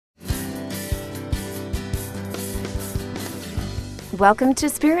Welcome to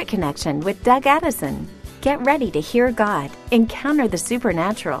Spirit Connection with Doug Addison. Get ready to hear God, encounter the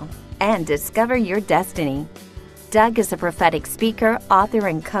supernatural, and discover your destiny. Doug is a prophetic speaker, author,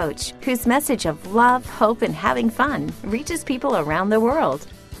 and coach whose message of love, hope, and having fun reaches people around the world.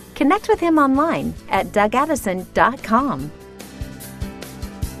 Connect with him online at DougAddison.com.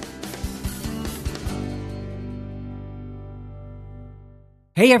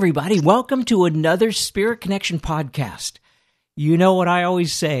 Hey everybody, welcome to another Spirit Connection podcast. You know what I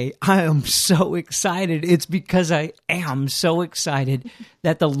always say, I am so excited. It's because I am so excited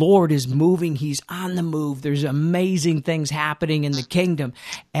that the Lord is moving. He's on the move. There's amazing things happening in the kingdom,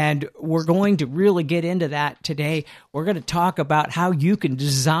 and we're going to really get into that today. We're going to talk about how you can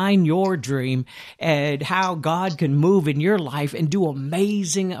design your dream and how God can move in your life and do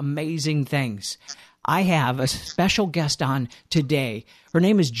amazing, amazing things. I have a special guest on today. Her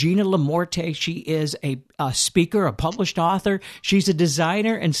name is Gina LaMorte. She is a speaker, a published author. She's a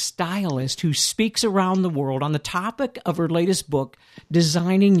designer and stylist who speaks around the world on the topic of her latest book,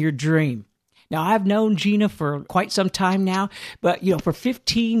 Designing Your Dream. Now, I've known Gina for quite some time now, but, for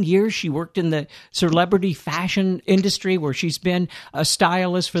 15 years, she worked in the celebrity fashion industry where she's been a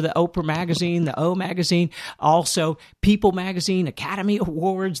stylist for the Oprah magazine, the O magazine, also People magazine, Academy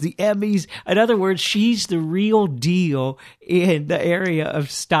Awards, the Emmys. In other words, she's the real deal in the area of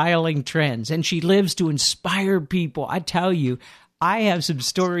styling trends, and she lives to inspire people. I tell you, I have some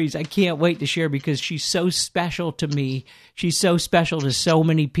stories I can't wait to share because she's so special to me. She's so special to so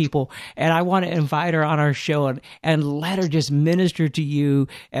many people. And I want to invite her on our show and let her just minister to you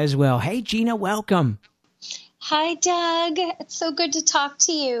as well. Hey, Gina, welcome. Hi, Doug. It's so good to talk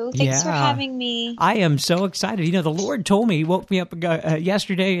to you. Thanks for having me. I am so excited. The Lord told me, he woke me up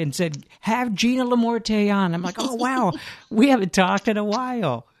yesterday and said, have Gina LaMorte on. I'm like, oh, wow, we haven't talked in a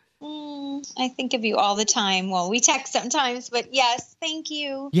while. I think of you all the time. Well, we text sometimes, but yes, thank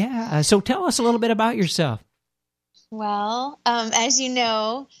you. Yeah. So tell us a little bit about yourself. Well, as you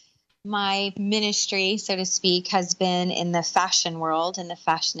know, my ministry, so to speak, has been in the fashion world, in the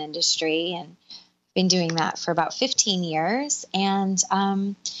fashion industry, and been doing that for about 15 years. And,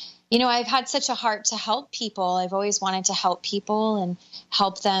 I've had such a heart to help people. I've always wanted to help people and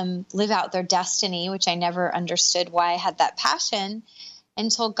help them live out their destiny, which I never understood why I had that passion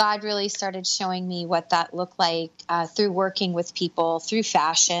until God really started showing me what that looked like through working with people, through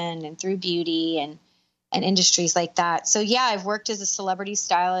fashion and through beauty and industries like that. So, I've worked as a celebrity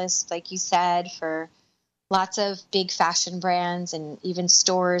stylist, like you said, for lots of big fashion brands and even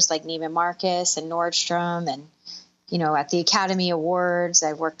stores like Neiman Marcus and Nordstrom. And, at the Academy Awards,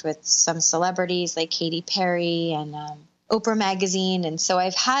 I've worked with some celebrities like Katy Perry and Oprah magazine. And so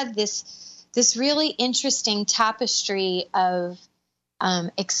I've had this really interesting tapestry of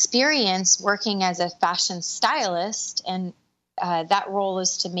experience working as a fashion stylist, and that role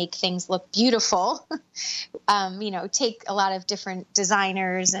is to make things look beautiful. Take a lot of different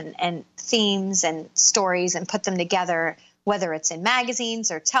designers and themes and stories and put them together, whether it's in magazines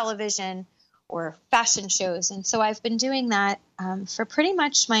or television or fashion shows. And so I've been doing that for pretty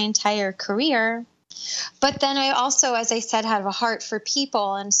much my entire career. But then I also, as I said, have a heart for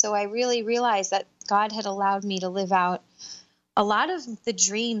people. And so I really realized that God had allowed me to live out a lot of the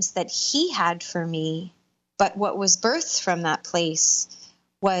dreams that he had for me, but what was birthed from that place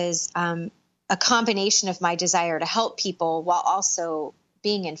was a combination of my desire to help people while also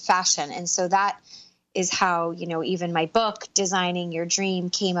being in fashion. And so that is how, even my book, Designing Your Dream,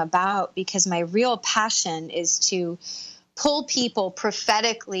 came about, because my real passion is to pull people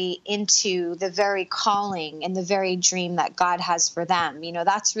prophetically into the very calling and the very dream that God has for them.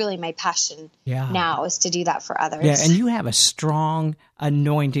 That's really my passion now, is to do that for others. Yeah, and you have a strong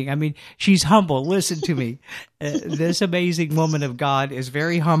anointing. I mean, she's humble. Listen to me. This amazing woman of God is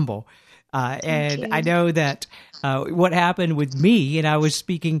very humble. And I know that what happened with me, and I was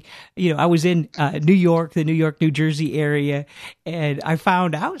speaking, I was in New York, the New York, New Jersey area, and I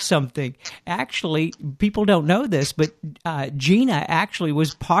found out something. Actually, people don't know this, but Gina actually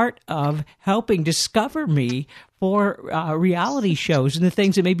was part of helping discover me for reality shows and the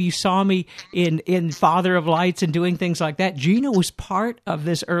things that maybe you saw me in Father of Lights and doing things like that. Gina was part of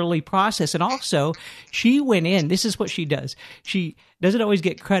this early process. And also, she went in, this is what she does. She doesn't always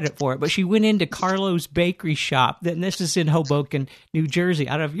get credit for it, but she went into Carlo's Bakery Shop. And this is in Hoboken, New Jersey.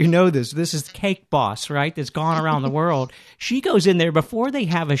 I don't know if you know this. This is Cake Boss, right? That's gone around the world. She goes in there before they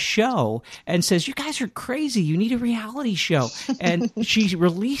have a show and says, you guys are crazy. You need a reality show. And she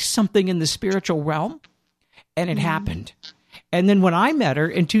released something in the spiritual realm. And it happened. And then when I met her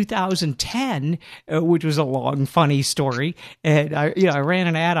in 2010, which was a long, funny story, and I ran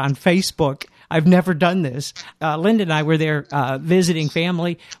an ad on Facebook I've never done this. Linda and I were there visiting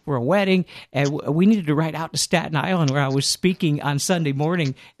family for a wedding, and we needed to ride out to Staten Island where I was speaking on Sunday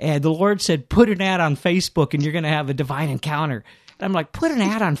morning, and the Lord said, put an ad on Facebook and you're going to have a divine encounter. I'm like, put an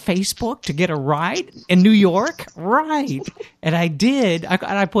ad on Facebook to get a ride in New York? Right. And I did.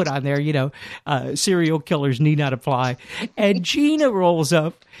 I put on there, serial killers need not apply. And Gina rolls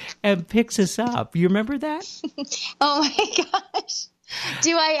up and picks us up. You remember that? Oh, my gosh.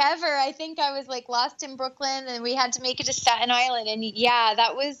 Do I ever? I think I was like lost in Brooklyn and we had to make it to Staten Island. And yeah,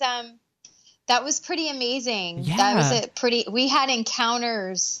 that was pretty amazing. Yeah. That was we had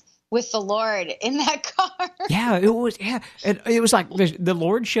encounters with the Lord in that car. Yeah, it was. Yeah, and it was like the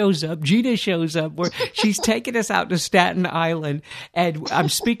Lord shows up. Gina shows up. Where she's taking us out to Staten Island, and I'm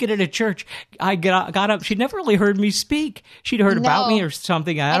speaking at a church. I got up. She'd never really heard me speak. She'd heard about me or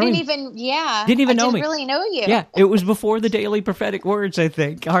something. I didn't even know me. Didn't really know you. Yeah, it was before the Daily Prophetic Words. I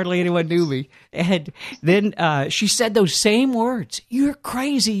think hardly anyone knew me. And then she said those same words. You're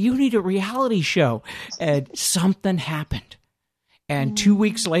crazy. You need a reality show. And something happened. And 2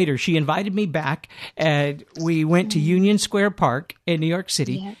 weeks later, she invited me back, and we went to Union Square Park in New York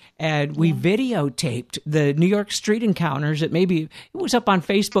City, and we videotaped the New York street encounters that maybe it was up on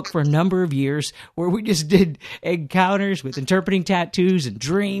Facebook for a number of years, where we just did encounters with interpreting tattoos and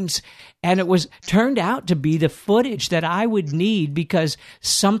dreams. And it was turned out to be the footage that I would need because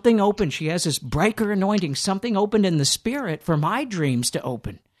something opened. She has this breaker anointing. Something opened in the spirit for my dreams to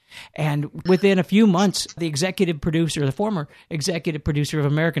open. And within a few months, the former executive producer of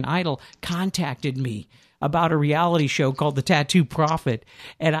American Idol, contacted me about a reality show called The Tattoo Prophet.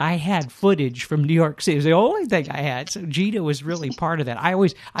 And I had footage from New York City. It was the only thing I had. So Gina was really part of that.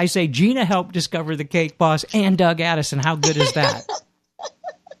 I say Gina helped discover the Cake Boss and Doug Addison. How good is that?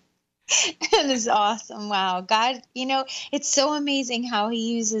 That is awesome. Wow. God, it's so amazing how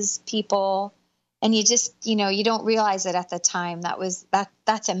he uses people. And you just, you don't realize it at the time.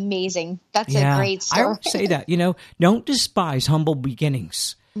 That's amazing. That's a great story. I would say that, don't despise humble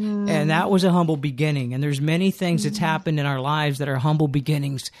beginnings. And that was a humble beginning. And there's many things that's happened in our lives that are humble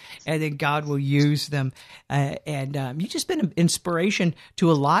beginnings, and then God will use them. You've just been an inspiration to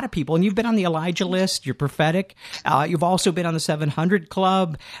a lot of people. And you've been on the Elijah list. You're prophetic. You've also been on the 700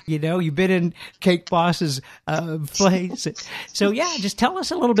 Club. You've been in Cake Boss's place. So, just tell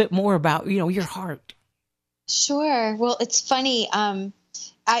us a little bit more about, your heart. Sure. Well, it's funny.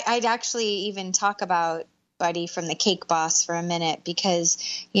 I'd actually even talk about Buddy from the Cake Boss for a minute because,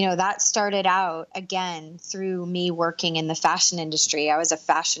 that started out again through me working in the fashion industry. I was a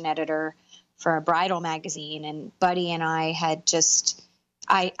fashion editor for a bridal magazine, and Buddy and I had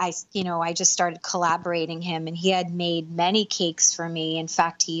I just started collaborating him, and he had made many cakes for me. In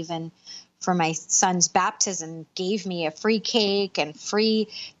fact, he even for my son's baptism gave me a free cake and free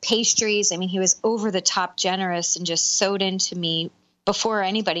pastries. I mean, he was over the top generous and just sewed into me before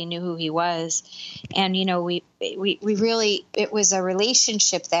anybody knew who he was. And, we really, it was a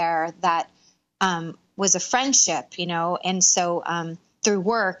relationship there that was a friendship, and so through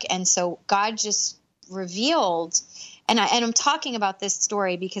work. And so God just revealed, and I'm talking about this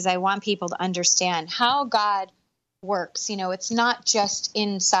story because I want people to understand how God works. It's not just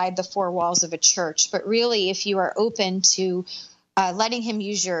inside the four walls of a church, but really if you are open to letting him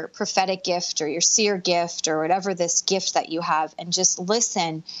use your prophetic gift or your seer gift or whatever this gift that you have and just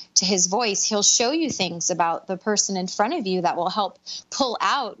listen to his voice, he'll show you things about the person in front of you that will help pull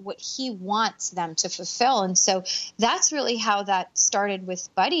out what he wants them to fulfill. And so that's really how that started with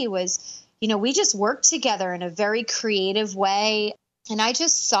Buddy was, we just worked together in a very creative way. And I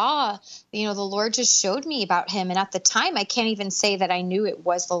just saw, the Lord just showed me about him. And at the time, I can't even say that I knew it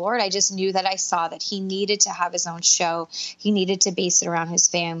was the Lord. I just knew that I saw that he needed to have his own show. He needed to base it around his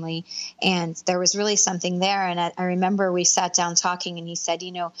family. And there was really something there. And I remember we sat down talking and he said,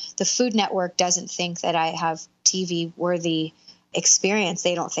 the Food Network doesn't think that I have TV worthy experience.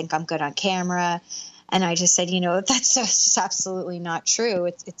 They don't think I'm good on camera. And I just said, that's just absolutely not true.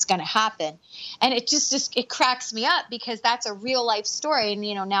 It's going to happen. And it just it cracks me up because that's a real life story. And,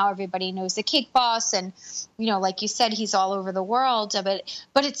 now everybody knows the Cake Boss. And, like you said, he's all over the world. But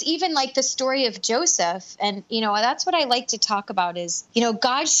it's even like the story of Joseph. And, that's what I like to talk about is,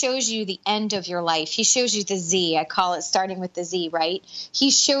 God shows you the end of your life. He shows you the Z. I call it starting with the Z, right?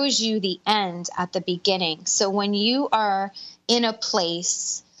 He shows you the end at the beginning. So when you are in a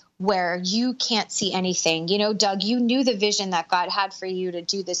place where you can't see anything. Doug, you knew the vision that God had for you to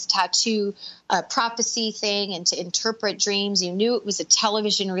do this tattoo prophecy thing and to interpret dreams. You knew it was a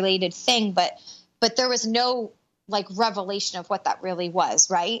television related thing, but there was no revelation of what that really was,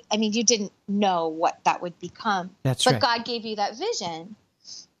 right? I mean, you didn't know what that would become. That's right. But God gave you that vision.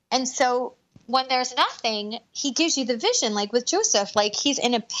 And so, when there's nothing, he gives you the vision, like with Joseph, like he's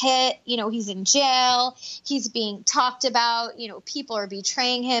in a pit, he's in jail, he's being talked about, people are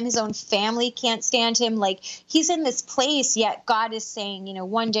betraying him, his own family can't stand him, like he's in this place, yet God is saying,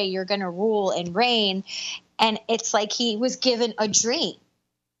 one day you're going to rule and reign. And it's like he was given a dream.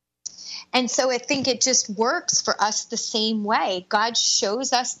 And so I think it just works for us the same way. God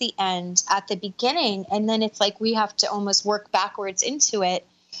shows us the end at the beginning, and then it's like we have to almost work backwards into it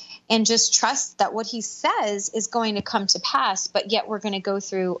and just trust that what he says is going to come to pass, but yet we're going to go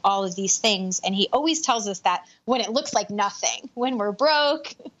through all of these things. And he always tells us that when it looks like nothing, when we're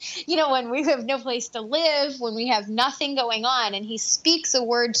broke, when we have no place to live, when we have nothing going on, and he speaks a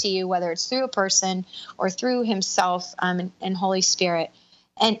word to you, whether it's through a person or through himself and Holy Spirit.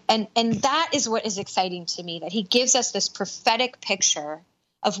 And that is what is exciting to me, that he gives us this prophetic picture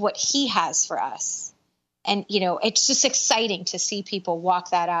of what he has for us. And, it's just exciting to see people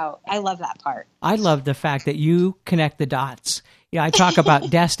walk that out. I love that part. I love the fact that you connect the dots. I talk about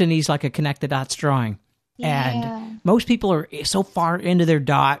destinies like a connect the dots drawing. Yeah. And most people are so far into their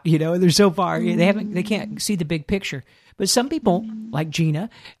dot, they're so far, they can't see the big picture. But some people, like Gina,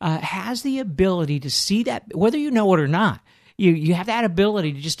 has the ability to see that, whether you know it or not. You have that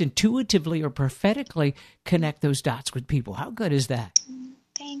ability to just intuitively or prophetically connect those dots with people. How good is that?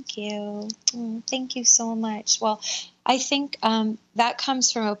 Thank you. Thank you so much. Well, I think that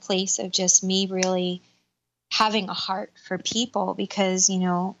comes from a place of just me really having a heart for people because,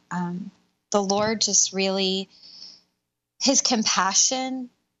 the Lord just really, his compassion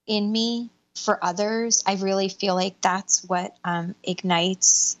in me for others, I really feel like that's what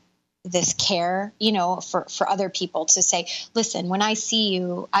ignites this care, for other people to say, listen, when I see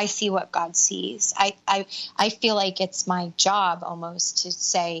you, I see what God sees. I feel like it's my job almost to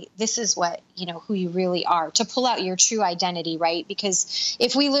say, this is what, who you really are, to pull out your true identity, right? Because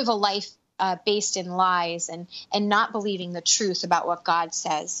if we live a life based in lies and not believing the truth about what God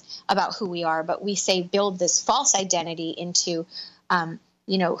says about who we are, but we say build this false identity into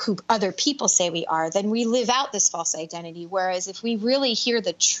who other people say we are, then we live out this false identity. Whereas if we really hear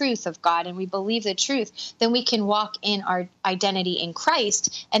the truth of God and we believe the truth, then we can walk in our identity in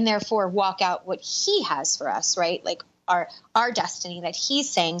Christ and therefore walk out what he has for us, right? Like our destiny that he's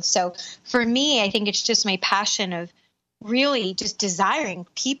saying. So for me, I think it's just my passion of really just desiring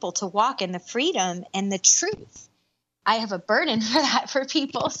people to walk in the freedom and the truth. I have a burden for that for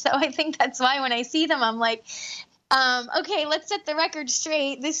people. So I think that's why when I see them, I'm like, okay, let's set the record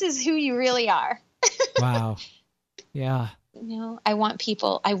straight. This is who you really are. Wow. Yeah. I want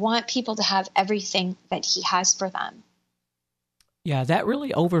people to have everything that he has for them. Yeah, that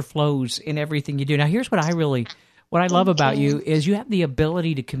really overflows in everything you do. Now, here's what I love about you is you have the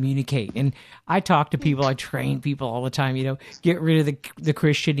ability to communicate. And I talk to people, I train people all the time, get rid of the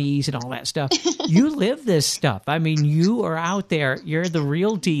Christianese and all that stuff. You live this stuff. I mean, you are out there. You're the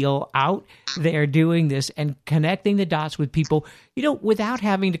real deal out there doing this and connecting the dots with people, without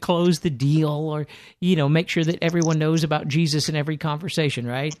having to close the deal or, make sure that everyone knows about Jesus in every conversation,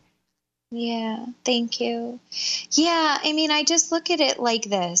 right? Yeah, thank you. Yeah, I mean, I just look at it like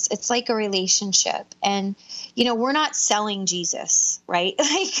this. It's like a relationship. And, we're not selling Jesus, right?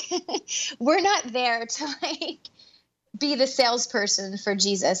 Like, we're not there to, be the salesperson for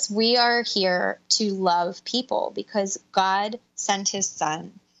Jesus. We are here to love people because God sent his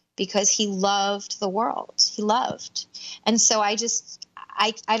son because he loved the world. He loved. And so I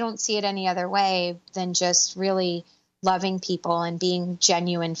don't see it any other way than just really loving people and being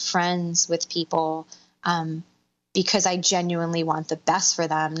genuine friends with people because I genuinely want the best for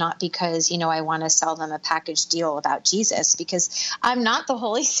them, not because, I want to sell them a package deal about Jesus, because I'm not the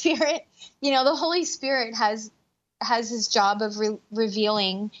Holy Spirit. The Holy Spirit has his job of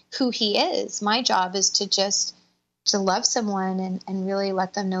revealing who he is. My job is to love someone and really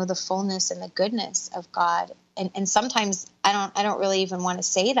let them know the fullness and the goodness of God. And sometimes I don't really even want to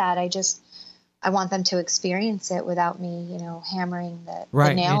say that. I want them to experience it without me, hammering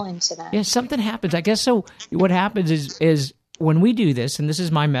the nail into them. Yeah, something happens. I guess so. What happens is when we do this, and this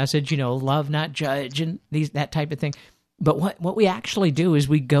is my message, love, not judge, and that type of thing. But what we actually do is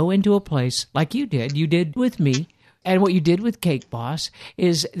we go into a place like you did with me, and what you did with Cake Boss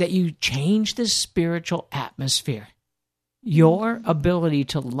is that you change the spiritual atmosphere. Your ability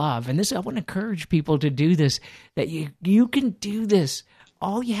to love, and this I want to encourage people to do this, that you can do this.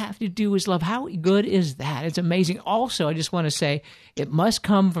 All you have to do is love. How good is that? It's amazing. Also, I just want to say it must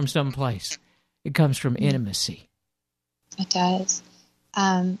come from someplace. It comes from intimacy. It does.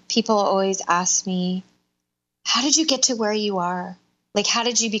 People always ask me, how did you get to where you are? Like, how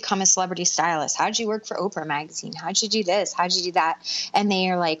did you become a celebrity stylist? How did you work for Oprah magazine? How did you do this? How did you do that? And they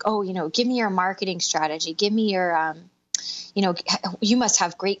are like, oh, give me your marketing strategy. Give me your, you must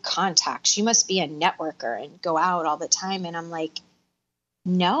have great contacts. You must be a networker and go out all the time. And I'm like,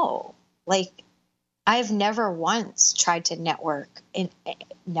 no, like, I've never once tried to network.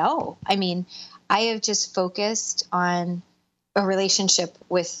 No, I mean, I have just focused on a relationship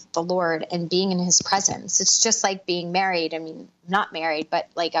with the Lord and being in his presence. It's just like being married. I mean, not married, but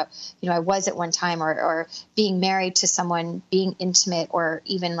like, I was at one time, or being married to someone, being intimate, or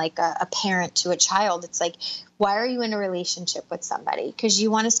even like a parent to a child. It's like, why are you in a relationship with somebody? Because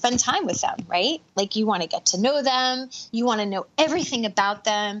you want to spend time with them, right? Like, you want to get to know them. You want to know everything about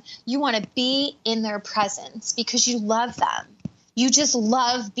them. You want to be in their presence because you love them. You just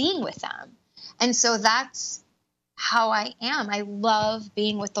love being with them. And so that's how I am. I love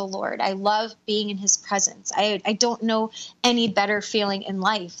being with the Lord. I love being in his presence. I don't know any better feeling in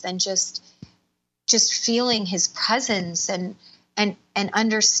life than just feeling his presence and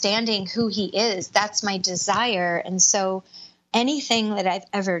understanding who he is. That's my desire. And so anything that I've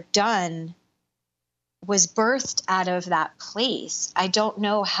ever done was birthed out of that place. I don't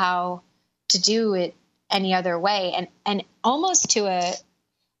know how to do it any other way. And almost to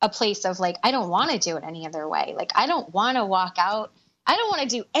a place of like, I don't want to do it any other way. Like, I don't want to walk out. I don't want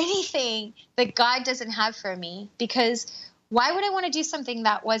to do anything that God doesn't have for me, because why would I want to do something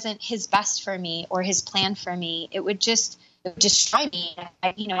that wasn't his best for me or his plan for me? It would destroy me.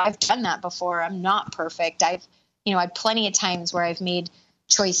 I've done that before. I'm not perfect. I've had plenty of times where I've made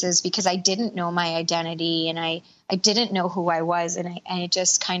choices because I didn't know my identity and I didn't know who I was. And I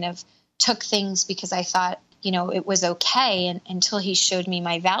just kind of took things because I thought, it was okay, and until he showed me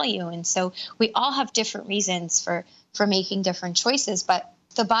my value. And so we all have different reasons for making different choices. But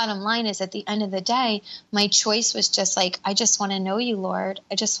the bottom line is, at the end of the day, my choice was just like, I just want to know you, Lord.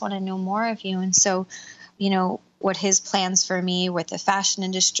 I just want to know more of you. And so, what his plans for me with the fashion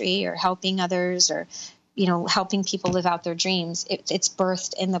industry, or helping others, or, helping people live out their dreams, it's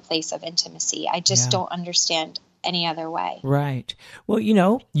birthed in the place of intimacy. I just don't understand any other way. Right. Well,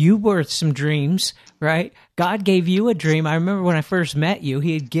 you birthed some dreams, right? God gave you a dream. I remember when I first met you,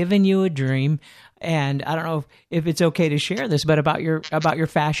 he had given you a dream, and I don't know if it's okay to share this, but about your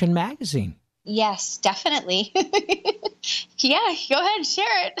fashion magazine. Yes, definitely. Yeah, go ahead and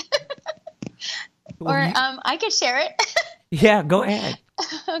share it. Or I could share it. Yeah, go ahead.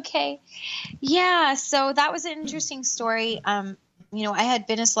 Okay. Yeah, so that was an interesting story. I had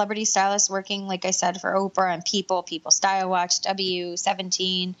been a celebrity stylist working, like I said, for Oprah and People Style Watch,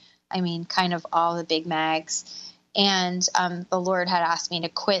 W17. I mean, kind of all the big mags. And the Lord had asked me to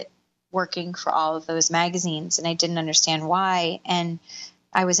quit working for all of those magazines, and I didn't understand why. And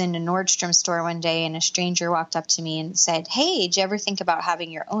I was in a Nordstrom store one day, and a stranger walked up to me and said, "Hey, did you ever think about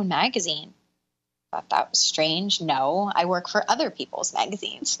having your own magazine?" I thought that was strange. No, I work for other people's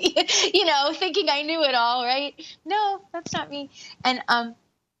magazines, thinking I knew it all, right? No, that's not me.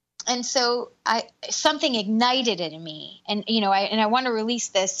 And so something ignited it in me. And, I want to release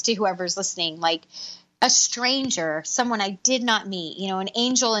this to whoever's listening, like a stranger, someone I did not meet, an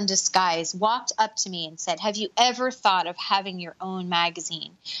angel in disguise walked up to me and said, "Have you ever thought of having your own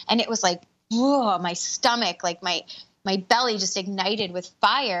magazine?" And it was like, whoa, my stomach, like my belly just ignited with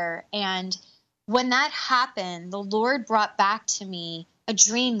fire. And when that happened, the Lord brought back to me a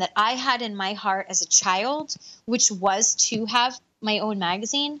dream that I had in my heart as a child, which was to have my own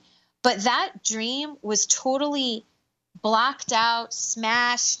magazine. But that dream was totally blocked out,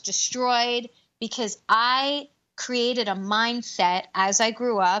 smashed, destroyed, because I created a mindset as I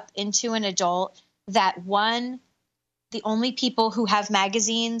grew up into an adult that, the only people who have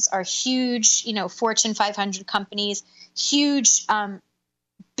magazines are huge, Fortune 500 companies, huge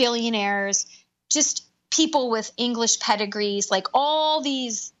billionaires, just people with English pedigrees, like all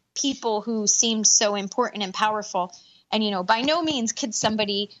these people who seemed so important and powerful. And, by no means could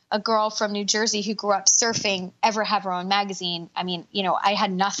a girl from New Jersey who grew up surfing, ever have her own magazine. I mean, I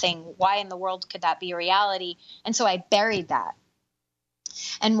had nothing. Why in the world could that be a reality? And so I buried that.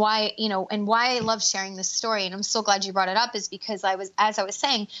 And why I love sharing this story, and I'm so glad you brought it up, is because as I was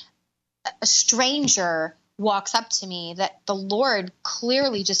saying, a stranger walks up to me that the Lord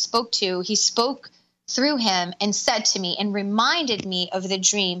clearly just spoke to. He spoke through him and said to me and reminded me of the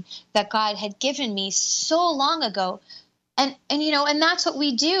dream that God had given me so long ago. And that's what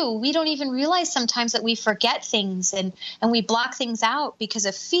we do. We don't even realize sometimes that we forget things and we block things out because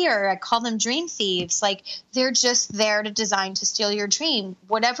of fear. I call them dream thieves. Like, they're just there to steal your dream,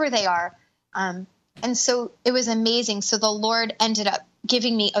 whatever they are. And so it was amazing. So the Lord ended up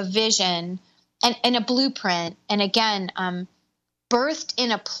giving me a vision and a blueprint. And again, birthed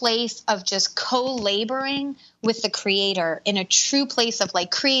in a place of just co-laboring with the Creator, in a true place of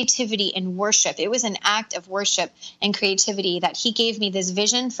like creativity and worship. It was an act of worship and creativity that he gave me this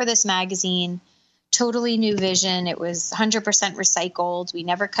vision for this magazine, totally new vision. It was 100% recycled. We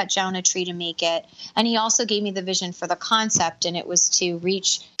never cut down a tree to make it. And he also gave me the vision for the concept, and it was to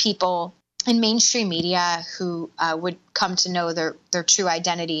reach people in mainstream media who would come to know their true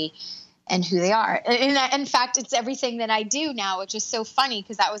identity and who they are. And in fact, it's everything that I do now, which is so funny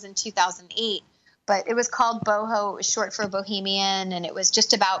because that was in 2008. But it was called Boho. It was short for Bohemian, and it was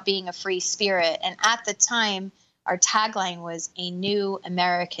just about being a free spirit. And at the time, our tagline was a new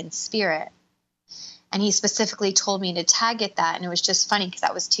American spirit. And he specifically told me to tag it that. And it was just funny because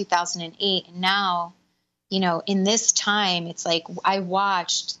that was 2008. And now, in this time, it's like I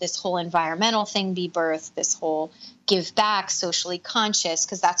watched this whole environmental thing be birthed, this whole give back, socially conscious,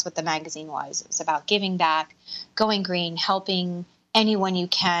 because that's what the magazine was. It was about giving back, going green, helping anyone you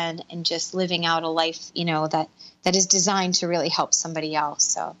can, and just living out a life, that is designed to really help somebody else.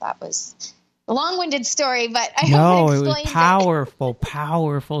 So that was a long-winded story, but I hope it explains it was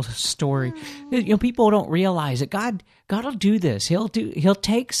powerful story. People don't realize that God will do this. He'll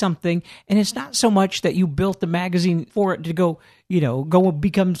take something, and it's not so much that you built the magazine for it to go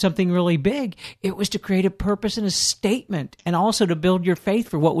become something really big. It was to create a purpose and a statement, and also to build your faith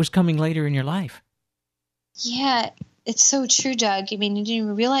for what was coming later in your life. Yeah, it's so true, Doug. I mean, you didn't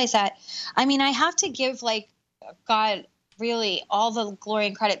even realize that. I mean, I have to give God really all the glory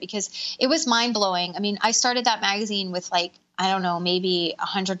and credit, because it was mind blowing. I mean, I started that magazine with maybe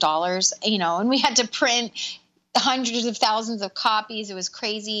 $100, and we had to print hundreds of thousands of copies. It was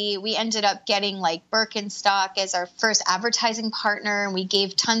crazy. We ended up getting Birkenstock as our first advertising partner, and we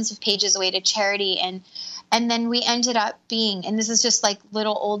gave tons of pages away to charity. And then we ended up being, and this is just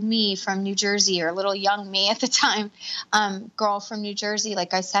little old me from New Jersey, or little young me at the time, girl from New Jersey,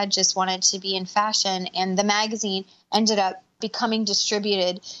 like I said, just wanted to be in fashion. And the magazine ended up becoming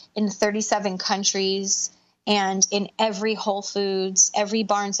distributed in 37 countries and in every Whole Foods, every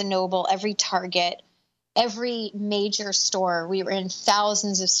Barnes & Noble, every Target, every major store. We were in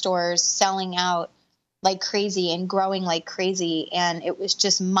thousands of stores, selling out like crazy and growing like crazy. And it was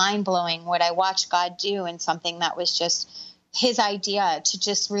just mind blowing what I watched God do, in something that was just his idea to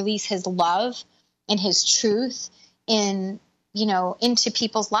just release his love and his truth into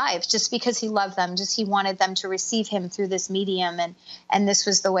people's lives, just because he loved them, just he wanted them to receive him through this medium. And this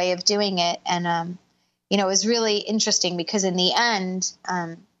was the way of doing it. And, it was really interesting because in the end,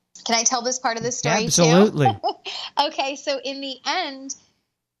 can I tell this part of the story? Absolutely. Too? Okay. So in the end,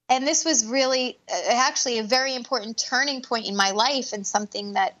 and this was really actually a very important turning point in my life, and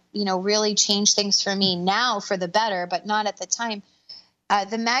something that, really changed things for me now for the better, but not at the time.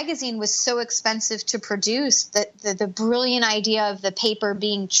 The magazine was so expensive to produce that the brilliant idea of the paper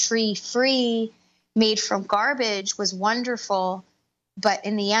being tree-free, made from garbage, was wonderful. But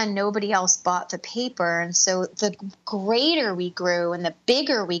in the end, nobody else bought the paper. And so the greater we grew and the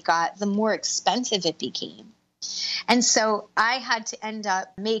bigger we got, the more expensive it became. And so I had to end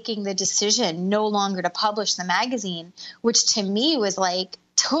up making the decision no longer to publish the magazine, which to me was like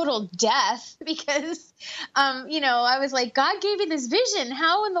total death, because, I was like, God gave me this vision.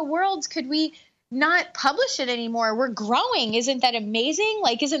 How in the world could we not publish it anymore? We're growing. Isn't that amazing?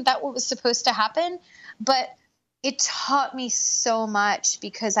 Isn't that what was supposed to happen? But it taught me so much,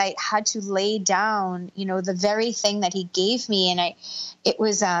 because I had to lay down, the very thing that he gave me. And it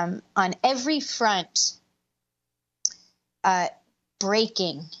was on every front,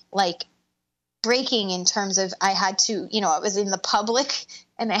 breaking in terms of I had to, I was in the public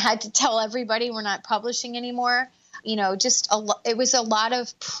and I had to tell everybody we're not publishing anymore. It was a lot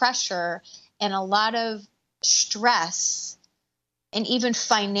of pressure and a lot of stress. And even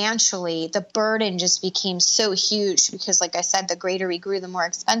financially, the burden just became so huge, because like I said, the greater we grew, the more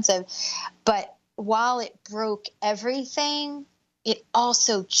expensive. But while it broke everything, it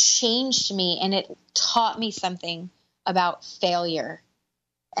also changed me, and it taught me something about failure.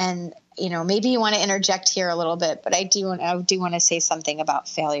 And, maybe you want to interject here a little bit, but I do want to say something about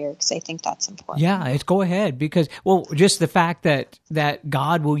failure, because I think that's important. Yeah, go ahead, because, just the fact that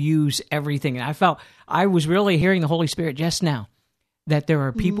God will use everything. And I was really hearing the Holy Spirit just now, that there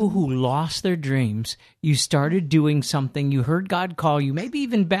are people who lost their dreams. You started doing something. You heard God call you, maybe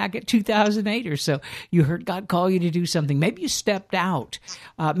even back at 2008 or so. You heard God call you to do something. Maybe you stepped out.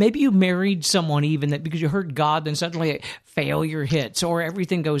 Maybe you married someone even that because you heard God, then suddenly failure hits or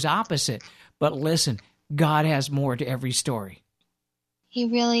everything goes opposite. But listen, God has more to every story. He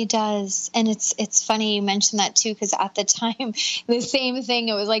really does. And it's funny you mentioned that too, because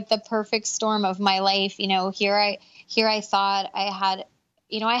here I thought I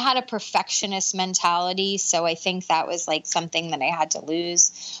had a perfectionist mentality. So I think that was like something that I had to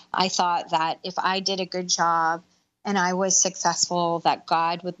lose. I thought that if I did a good job and I was successful, that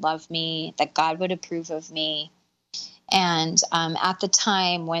God would love me, that God would approve of me. And at the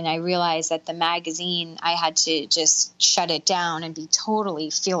time when I realized that the magazine, I had to just shut it down and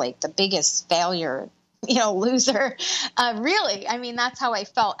feel like the biggest failure, loser. Really, I mean, that's how I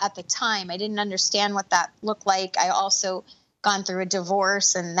felt at the time. I didn't understand what that looked like. I also gone through a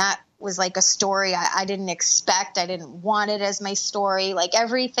divorce, and that was like a story I didn't expect. I didn't want it as my story. Like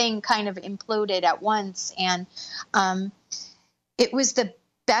everything kind of imploded at once. And it was the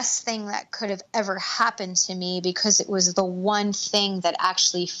best thing that could have ever happened to me, because it was the one thing that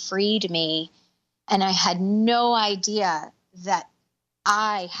actually freed me. And I had no idea that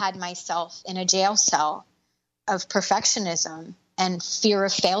I had myself in a jail cell of perfectionism and fear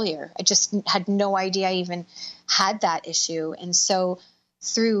of failure. I just had no idea I even had that issue. And so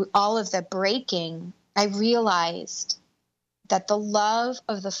through all of the breaking, I realized that the love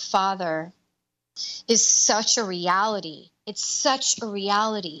of the Father is such a reality. It's such a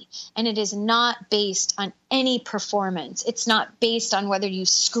reality. And it is not based on any performance. It's not based on whether you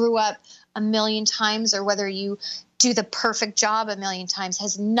screw up a million times or whether you do the perfect job a million times. It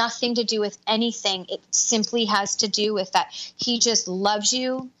has nothing to do with anything. It simply has to do with that he just loves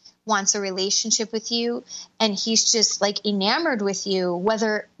you, wants a relationship with you, and he's just like enamored with you,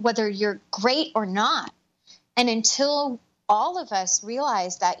 whether you're great or not. And until all of us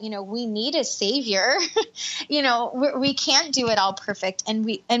realize that, we need a savior, we can't do it all perfect. And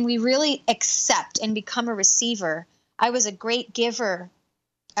we really accept and become a receiver. I was a great giver.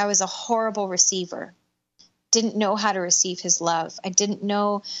 I was a horrible receiver. Didn't know how to receive his love. I didn't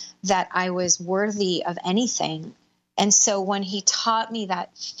know that I was worthy of anything. And so when he taught me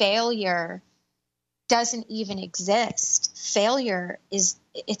that failure doesn't even exist, failure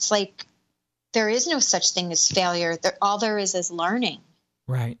it's like there is no such thing as failure. All there is learning.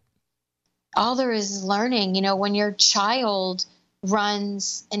 Right. All there is learning. When your child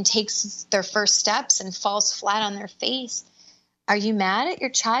runs and takes their first steps and falls flat on their face, are you mad at your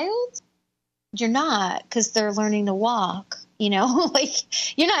child? You're not, because they're learning to walk, like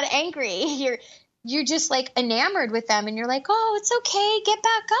you're not angry. You're just like enamored with them, and you're like, oh, it's okay. Get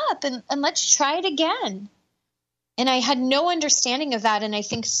back up and let's try it again. And I had no understanding of that. And I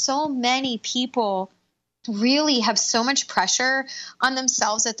think so many people really have so much pressure on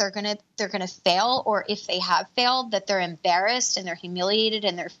themselves that they're going to fail, or if they have failed, that they're embarrassed and they're humiliated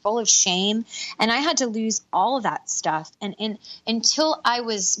and they're full of shame. And I had to lose all of that stuff. And until I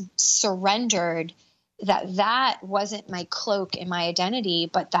was surrendered, that wasn't my cloak and my identity,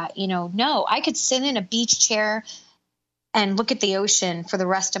 but that, no, I could sit in a beach chair and look at the ocean for the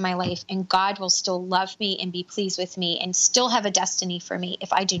rest of my life, and God will still love me and be pleased with me and still have a destiny for me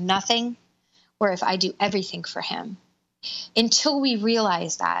if I do nothing or if I do everything for him. Until we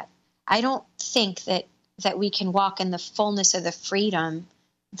realize that, I don't think that we can walk in the fullness of the freedom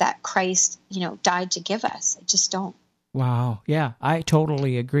that Christ, died to give us. I just don't. Wow. Yeah, I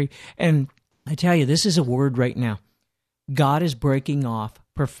totally agree. And I tell you, this is a word right now. God is breaking off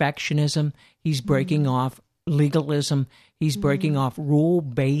perfectionism. He's breaking off legalism. He's breaking off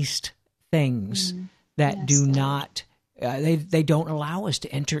rule-based things that do not, they don't allow us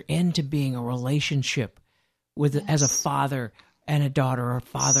to enter into being a relationship with as a father and a daughter, or a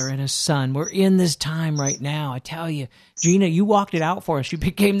father and a son. We're in this time right now. I tell you, Gina, you walked it out for us. You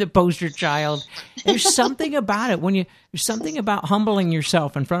became the poster child. There's something about it there's something about humbling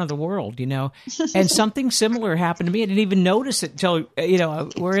yourself in front of the world, and something similar happened to me. I didn't even notice it till,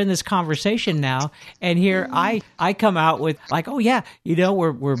 we're in this conversation now. And here I come out with like, oh yeah,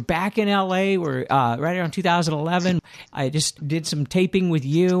 we're back in LA. We're right around 2011. I just did some taping with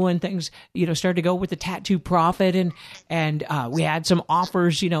you and things, started to go with the Tattoo Prophet, and we had some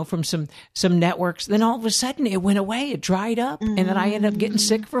offers, from some networks. Then all of a sudden it went away. It dried up. And then I ended up getting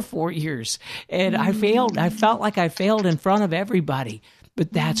sick for 4 years. And I failed. I felt like I failed in front of everybody.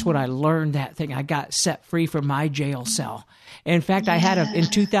 But that's what I learned, that thing. I got set free from my jail cell. In fact, I had in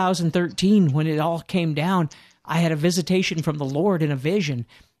 2013, when it all came down, I had a visitation from the Lord in a vision,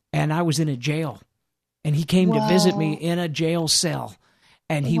 and I was in a jail. And he came to visit me in a jail cell.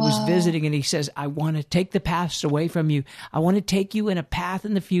 And he was visiting, and he says, I want to take the past away from you. I want to take you in a path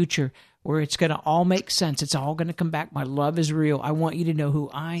in the future where it's going to all make sense. It's all going to come back. My love is real. I want you to know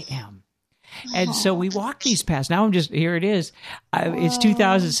who I am. And so we walk these paths. Now here it is. It's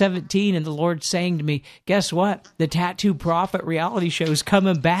 2017, and the Lord's saying to me, guess what? The Tattoo Prophet reality show is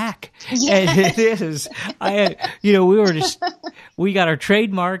coming back. Yes. And it is. we got our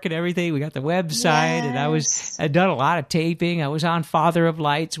trademark and everything. We got the website, and I'd done a lot of taping. I was on Father of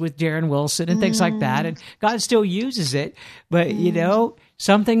Lights with Darren Wilson and things like that. And God still uses it, but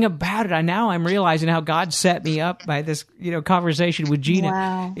something about it. I'm realizing how God set me up by this, conversation with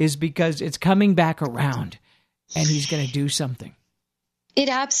Gina is because it's coming back around, and He's going to do something. It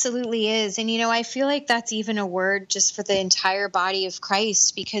absolutely is. And, I feel like that's even a word just for the entire body of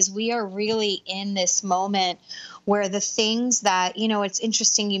Christ, because we are really in this moment where the things that, it's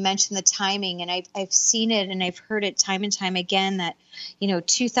interesting. You mentioned the timing, and I've seen it and I've heard it time and time again that,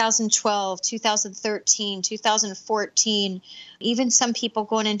 2012, 2013, 2014, even some people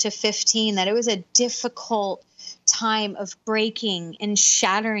going into 15, that it was a difficult time of breaking and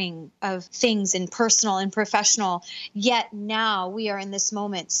shattering of things in personal and professional. Yet now we are in this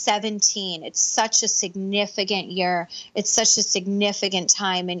moment, 17. It's such a significant year. It's such a significant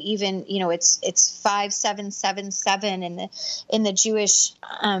time. And even, it's 5777 in the Jewish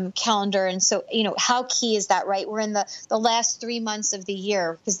calendar. And so, how key is that, right? We're in the last 3 months of the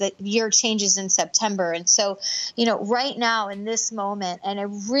year, because the year changes in September. And so, right now in this moment, and I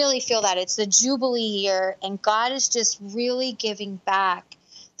really feel that it's the Jubilee year, and God is just really giving back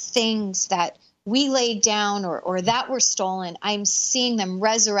things that we laid down or that were stolen. I'm seeing them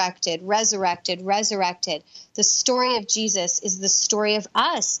resurrected. The story of Jesus is the story of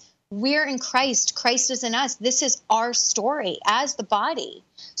us. We're in Christ. Christ is in us. This is our story as the body.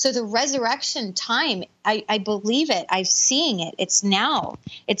 So the resurrection time, I believe it. I'm seeing it. It's now.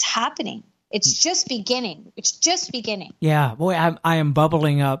 It's happening. It's just beginning. Yeah, boy, I am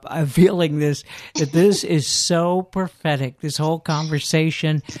bubbling up. I'm feeling that this is so prophetic. This whole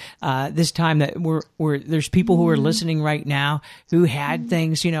conversation, this time that there's people who are listening right now who had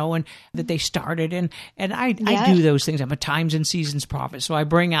things, and that they started, and I do those things. I'm a times and seasons prophet, so I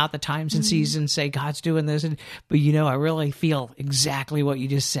bring out the times and seasons, say God's doing this, but I really feel exactly what you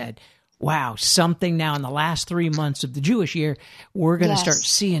just said. Wow, something now in the last 3 months of the Jewish year, we're going to start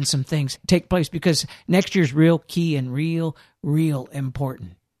seeing some things take place, because next year's real key and real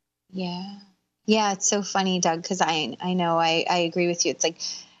important. Yeah. Yeah, it's so funny, Doug, because I know I agree with you. It's like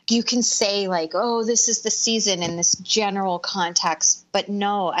you can say like, oh, this is the season in this general context, but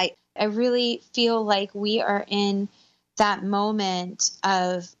no, I really feel like we are in that moment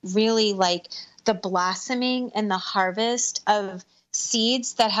of really like the blossoming and the harvest of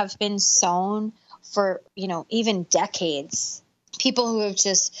seeds that have been sown for, even decades, people who have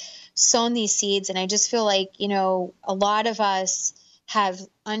just sown these seeds. And I just feel like, a lot of us have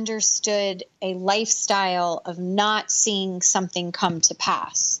understood a lifestyle of not seeing something come to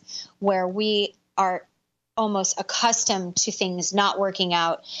pass, where we are almost accustomed to things not working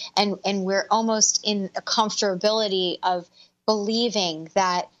out. And we're almost in a comfortability of believing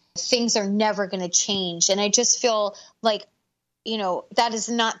that things are never going to change. And I just feel like, that is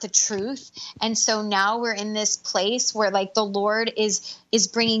not the truth. And so now we're in this place where like the Lord is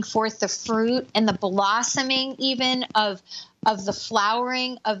bringing forth the fruit and the blossoming even of the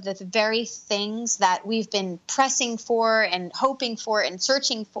flowering of the very things that we've been pressing for and hoping for and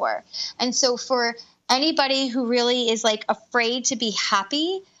searching for. And so for anybody who really is like afraid to be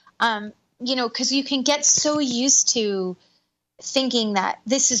happy, because you can get so used to thinking that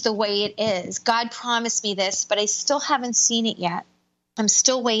this is the way it is. God promised me this, but I still haven't seen it yet. I'm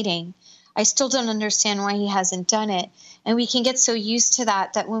still waiting. I still don't understand why He hasn't done it. And we can get so used to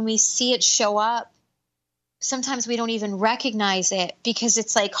that when we see it show up, sometimes we don't even recognize it, because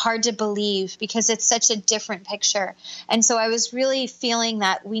it's like hard to believe, because it's such a different picture. And so I was really feeling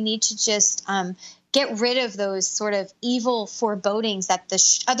that we need to just get rid of those sort of evil forebodings that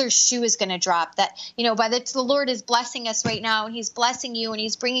the other shoe is going to drop, that, the Lord is blessing us right now, and He's blessing you, and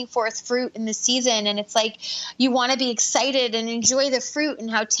He's bringing forth fruit in the season. And it's like, you want to be excited and enjoy the fruit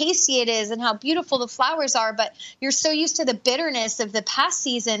and how tasty it is and how beautiful the flowers are. But you're so used to the bitterness of the past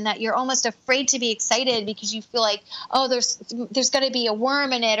season that you're almost afraid to be excited, because you feel like, oh, there's going to be a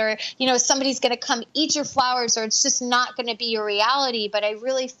worm in it, or, somebody's going to come eat your flowers, or it's just not going to be your reality. But I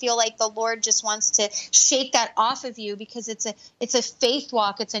really feel like the Lord just wants to shake that off of you, because it's a faith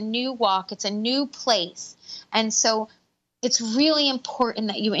walk. It's a new walk. It's a new place. And so it's really important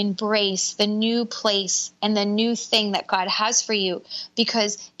that you embrace the new place and the new thing that God has for you,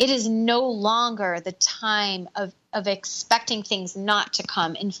 because it is no longer the time of expecting things not to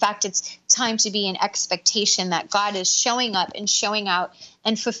come. In fact, it's time to be in expectation that God is showing up and showing out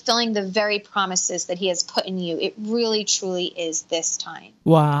and fulfilling the very promises that He has put in you. It really, truly is this time.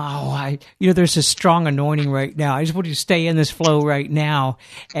 Wow. There's a strong anointing right now. I just want you to stay in this flow right now.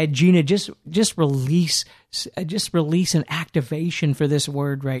 And Gina, just release an activation for this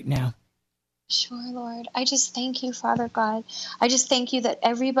word right now. Sure, Lord. I just thank you, Father God. I just thank you that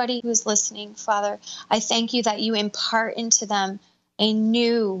everybody who's listening, Father, I thank you that you impart into them a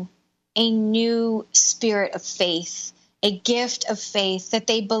new spirit of faith, a gift of faith, that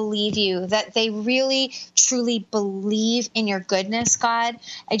they believe you, that they really, truly believe in your goodness, God.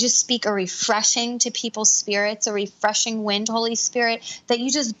 I just speak a refreshing to people's spirits, a refreshing wind, Holy Spirit, that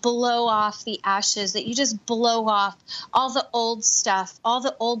you just blow off the ashes, that you just blow off all the old stuff, all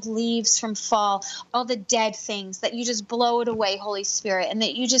the old leaves from fall, all the dead things, that you just blow it away, Holy Spirit, and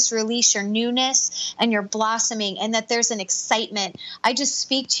that you just release your newness and your blossoming, and that there's an excitement. I just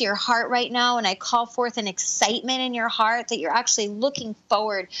speak to your heart right now, and I call forth an excitement in your heart, that you're actually looking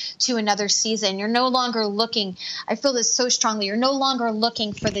forward to another season. You're no longer looking, I feel this so strongly, you're no longer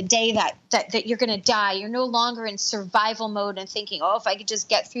looking for the day that you're going to die. You're no longer in survival mode and thinking, oh, if I could just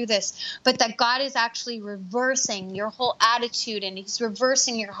get through this, but that God is actually reversing your whole attitude, and he's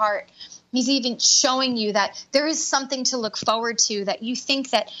reversing your heart. He's even showing you that there is something to look forward to, that you think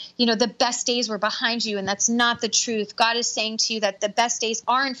that, the best days were behind you, and that's not the truth. God is saying to you that the best days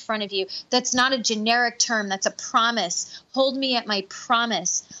are in front of you. That's not a generic term. That's a promise. Hold me at my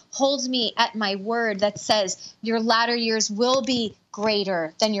promise. Hold me at my word that says your latter years will be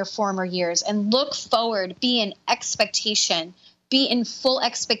greater than your former years. And look forward, be in expectation. Be in full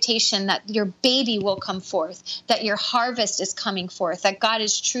expectation that your baby will come forth, that your harvest is coming forth, that God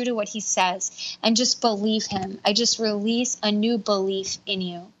is true to what he says, and just believe him. I just release a new belief in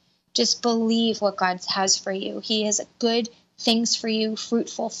you. Just believe what God has for you. He has good things for you,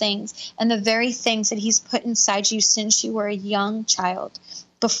 fruitful things, and the very things that he's put inside you since you were a young child,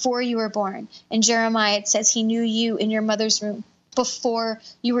 before you were born. In Jeremiah, it says he knew you in your mother's womb before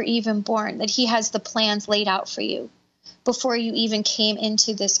you were even born, that he has the plans laid out for you before you even came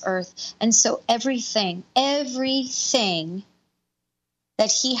into this earth. And so everything that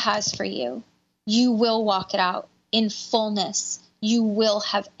he has for you, you will walk it out in fullness. You will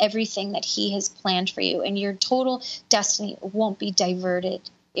have everything that he has planned for you, and your total destiny won't be diverted.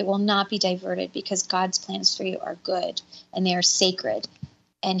 It will not be diverted, because God's plans for you are good and they are sacred.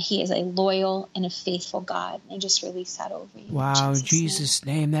 And he is a loyal and a faithful God. I just release that over you. Wow, in Jesus'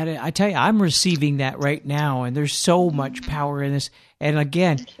 name. That I tell you, I'm receiving that right now, and there's so much power in this. And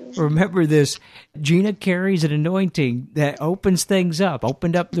again, remember this, Gina carries an anointing that opens things up,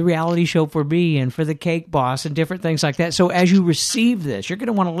 opened up the reality show for me and for the Cake Boss and different things like that. So as you receive this, you're going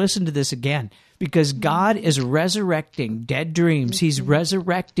to want to listen to this again, because God is resurrecting dead dreams. He's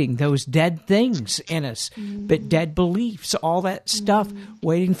resurrecting those dead things in us, but dead beliefs, all that stuff,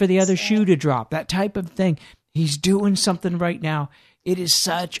 waiting for the other shoe to drop, that type of thing. He's doing something right now. It is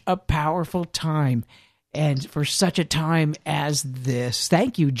such a powerful time, and for such a time as this.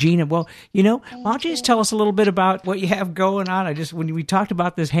 Thank you, Gina. Well, why don't you just tell us a little bit about what you have going on? When we talked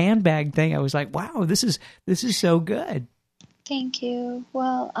about this handbag thing, I was like, wow, this is so good. Thank you.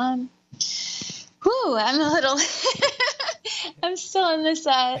 Well, I'm a little, I'm still in this,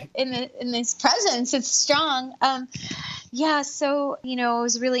 in this presence. It's strong. So, it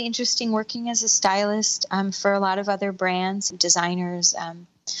was really interesting working as a stylist, for a lot of other brands and designers.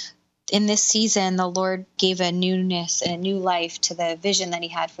 In this season, the Lord gave a newness and a new life to the vision that he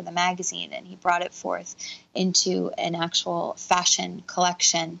had for the magazine, and he brought it forth into an actual fashion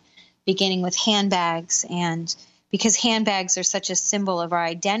collection, beginning with handbags. And because handbags are such a symbol of our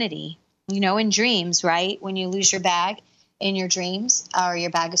identity, in dreams, right? When you lose your bag in your dreams, or your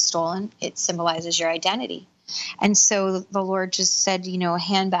bag is stolen, it symbolizes your identity. And so the Lord just said, a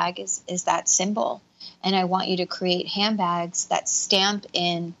handbag is that symbol. And I want you to create handbags that stamp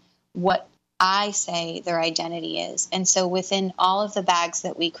in what I say their identity is. And so within all of the bags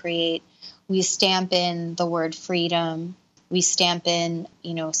that we create, we stamp in the word freedom. We stamp in,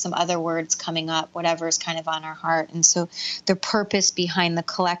 some other words coming up, whatever is kind of on our heart. And so the purpose behind the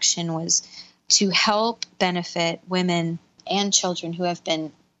collection was to help benefit women and children who have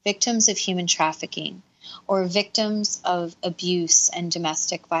been victims of human trafficking or victims of abuse and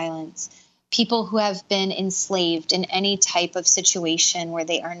domestic violence. People who have been enslaved in any type of situation where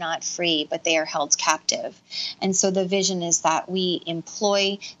they are not free, but they are held captive. And so the vision is that we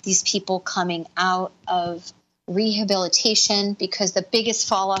employ these people coming out of rehabilitation, because the biggest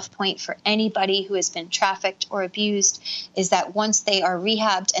fall off point for anybody who has been trafficked or abused is that once they are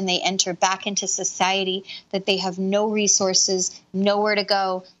rehabbed and they enter back into society, that they have no resources, nowhere to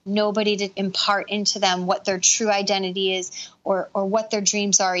go, nobody to impart into them what their true identity is or what their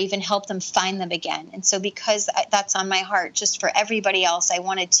dreams are, even help them find them again. And so because that's on my heart, just for everybody else, I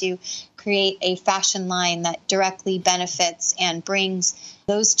wanted to create a fashion line that directly benefits and brings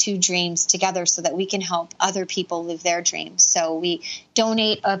those two dreams together so that we can help other people live their dreams. So we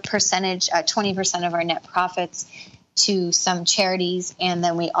donate a percentage, 20% of our net profits to some charities. And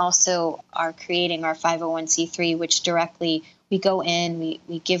then we also are creating our 501c3, which directly we go in,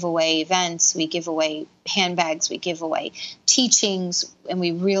 we give away events, we give away handbags, we give away teachings, and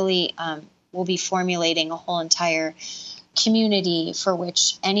we really will be formulating a whole entire community for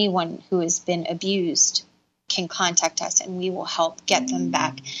which anyone who has been abused can contact us, and we will help get them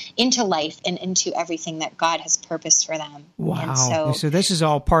back into life and into everything that God has purposed for them. Wow. So this is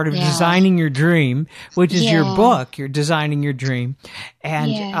all part of Designing Your Dream, which is your book. You're Designing Your Dream.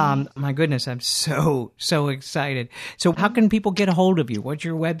 And my goodness, I'm so excited. So how can people get a hold of you? What's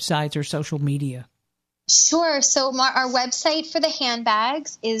your websites or social media? Sure. So our website for the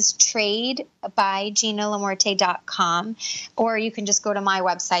handbags is tradebyGinaLamorte.com, or you can just go to my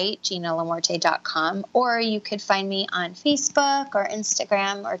website, GinaLamorte.com, or you could find me on Facebook or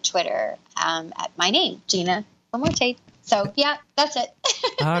Instagram or Twitter at my name, Gina Lamorte. So, yeah, that's it.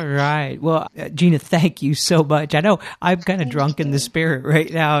 All right. Well, Gina, thank you so much. I know I'm kind of drunk in the spirit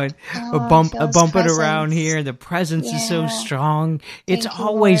right now, and bumping around here. The presence is so strong. It's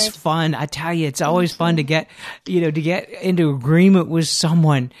always fun. I tell you, it's always fun to get into agreement with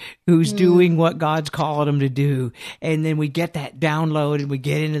someone who's doing what God's called them to do. And then we get that download and we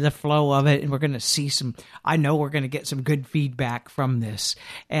get into the flow of it, and we're going to see I know we're going to get some good feedback from this.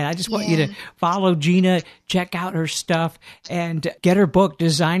 And I just want you to follow Gina, check out her stuff, and get her book,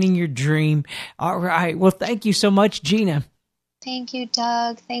 Designing Your Dream. All right. Well, thank you so much, Gina. Thank you,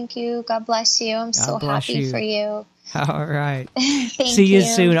 Doug. Thank you. God bless you. I'm so happy for you. All right. See you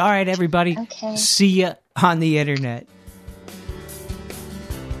soon. All right, everybody. Okay. See you on the internet.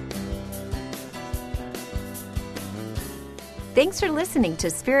 Thanks for listening to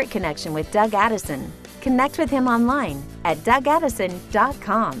Spirit Connection with Doug Addison. Connect with him online at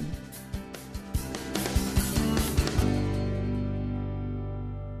DougAddison.com.